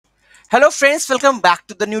Hello friends, welcome back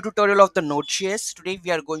to the new tutorial of the Node.js. Today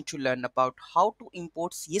we are going to learn about how to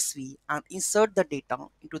import CSV and insert the data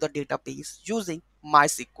into the database using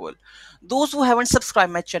MySQL. Those who haven't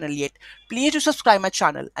subscribed my channel yet, please do subscribe my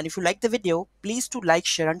channel, and if you like the video, please do like,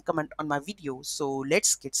 share and comment on my video. So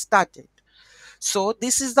let's get started. So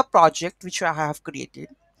this is the project which I have created.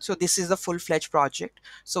 So this is the full-fledged project.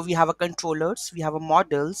 So we have a controllers, we have a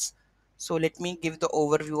models. So let me give the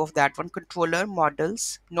overview of that one. Controller,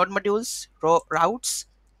 models, node modules, routes,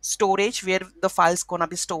 storage where the files gonna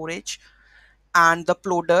be storage, and the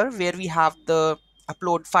uploader where we have the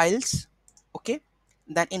upload files. Okay,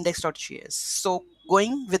 then index.js. So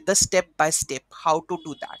going with the step by step how to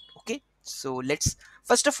do that. Okay, so let's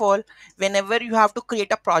first of all, whenever you have to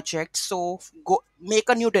create a project, so go make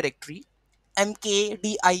a new directory,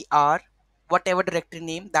 mkdir, whatever directory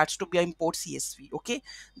name, that's to be import CSV. Okay,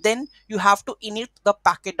 then you have to init the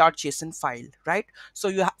packet.json file, right? So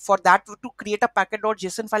you for that, to create a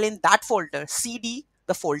packet.json file in that folder, cd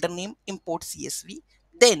the folder name import CSV,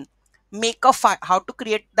 then make a file. How to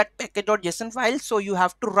create that package.json file? So you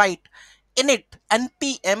have to write init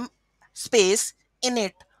npm space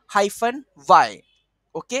init hyphen y.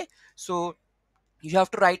 Okay, so you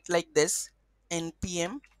have to write like this: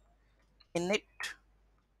 npm init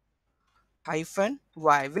hyphen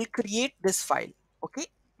y will create this file. Okay,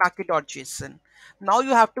 packet.json. Now you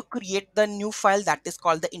have to create the new file that is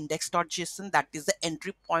called the index.json, that is the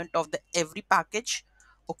entry point of the every package.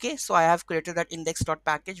 Okay, so I have created that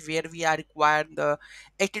index.package where we are required the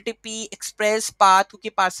http express path cookie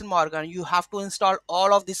parser morgan. You have to install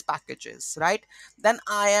all of these packages, right? Then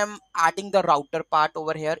I am adding the router part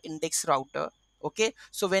over here, index router. Okay,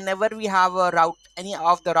 so whenever we have a route, any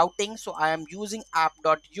of the routing, so I am using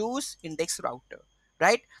app.use index router,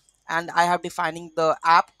 right? And I have defining the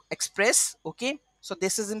app express. Okay, so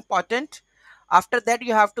this is important. After that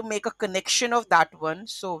you have to make a connection of that one.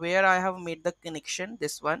 So where I have made the connection,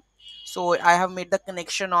 this one, so I have made the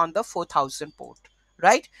connection on the 4000 port,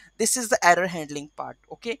 right? This is the error handling part.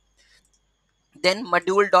 Okay, then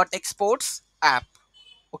module.exports app.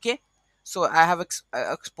 Okay, so I have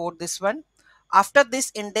export this one. After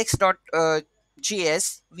this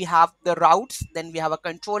index.js, we have the routes, then we have a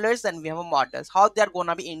controllers, then we have a models, how they are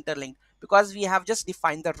gonna be interlinked, because we have just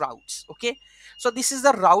defined the routes. Okay, so this is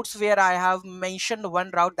the routes where I have mentioned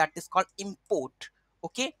one route that is called import.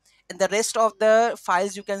 Okay, and the rest of the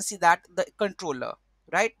files you can see that the controller,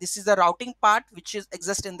 right? This is the routing part which is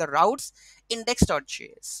exist in the routes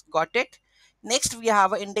index.js. Got it? Next, we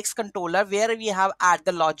have an index controller where we have add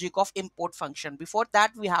the logic of import function. Before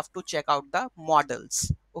that, we have to check out the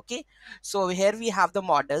models. Okay, so here we have the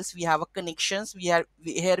models. We have a connections. Here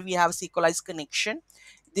we have SQLized connection.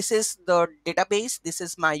 This is the database. This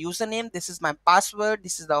is my username. This is my password.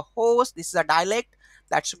 This is the host. This is a dialect.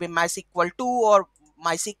 That should be MySQL 2 or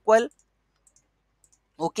MySQL.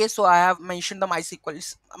 Okay, so I have mentioned the MySQL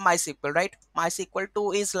is MySQL, right? MySQL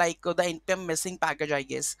 2 is like the npm missing package, I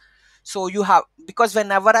guess. So you have, because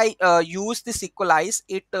whenever I use the SQLize,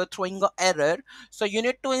 it throwing a error. So you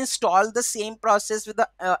need to install the same process with the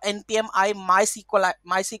npm I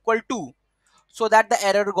MySQL 2, so that the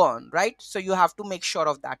error gone, right? So you have to make sure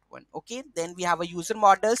of that one. Okay, then we have a user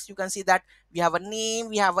models. You can see that we have a name,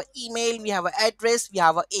 we have an email, we have an address, we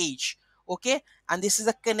have a age. Okay, and this is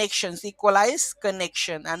a connections, equalize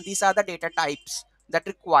connection, and these are the data types that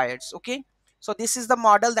requires. Okay, so this is the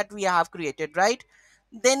model that we have created, right?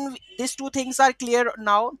 Then these two things are clear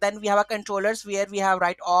now. Then we have a controllers where we have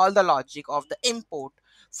write all the logic of the import.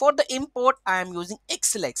 For the import, I am using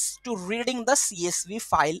xlx to reading the csv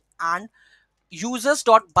file, and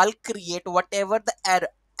users.bulk create whatever the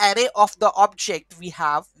array of the object we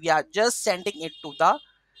have. We are just sending it to the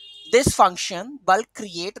this function bulk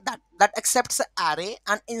create, that accepts the array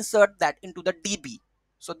and insert that into the db.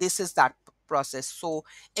 So this is that process. So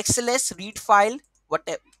xls read file, what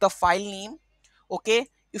the file name. Okay,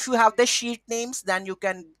 if you have the sheet names, then you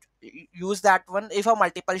can use that one. If a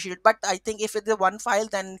multiple sheet, but I think if it's a one file,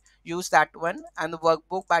 then use that one. And the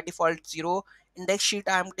workbook by default 0. Index sheet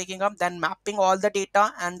I am taking up, then mapping all the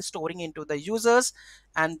data and storing into the users,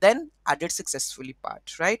 and then added successfully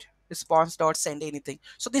part, right? Response dot send anything.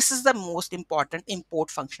 So this is the most important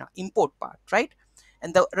import function, import part, right?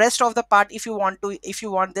 And the rest of the part, if you want to, if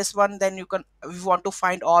you want this one, then you can, if you want to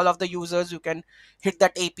find all of the users, you can hit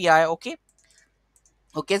that api. Okay,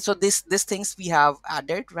 okay, so this things we have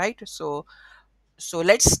added, right? So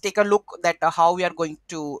let's take a look that how we are going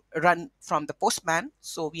to run from the postman.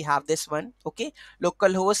 So we have this one. Okay,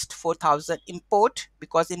 localhost 4000 import,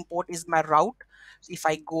 because import is my route. If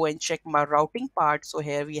I go and check my routing part, so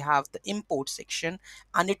here we have the import section,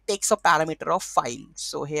 and it takes a parameter of file.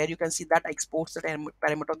 So here you can see that exports the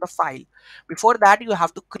parameter of the file. Before that, you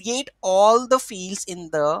have to create all the fields in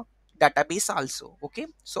the database also. Okay,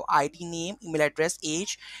 so id, name, email address,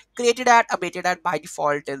 age, created at, updated at by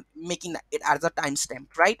default, making it as a timestamp,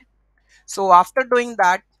 right? So after doing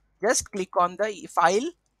that, just click on the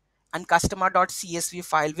file and customer.csv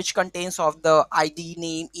file, which contains of the id,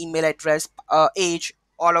 name, email address, age,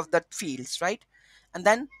 all of the fields, right? And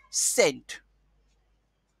then send.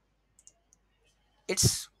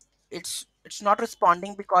 It's it's not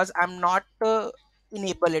responding because I'm not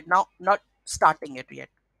enable it now, not starting it yet.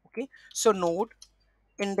 Okay, so node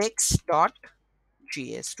index.js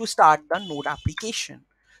to start the node application.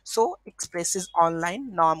 So express is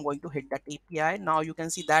online. Now I'm going to hit that API. Now you can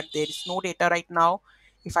see that there is no data right now.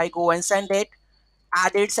 If I go and send it,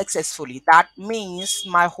 added successfully, that means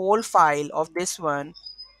my whole file of this one,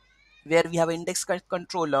 where we have index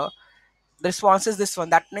controller, the response is this one.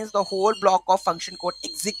 That means the whole block of function code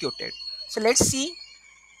executed. So let's see.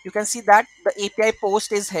 You can see that the API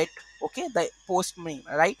post is hit. Okay, the post name,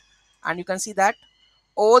 right? And you can see that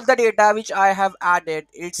all the data which I have added,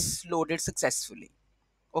 it's loaded successfully.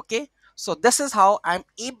 Okay, so this is how I'm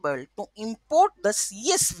able to import the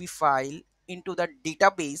CSV file into the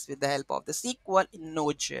database with the help of the SQL in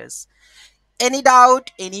Node.js. Any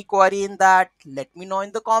doubt, any query in that, let me know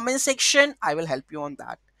in the comment section. I will help you on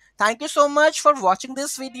that. Thank you so much for watching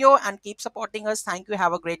this video and keep supporting us. Thank you.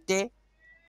 Have a great day.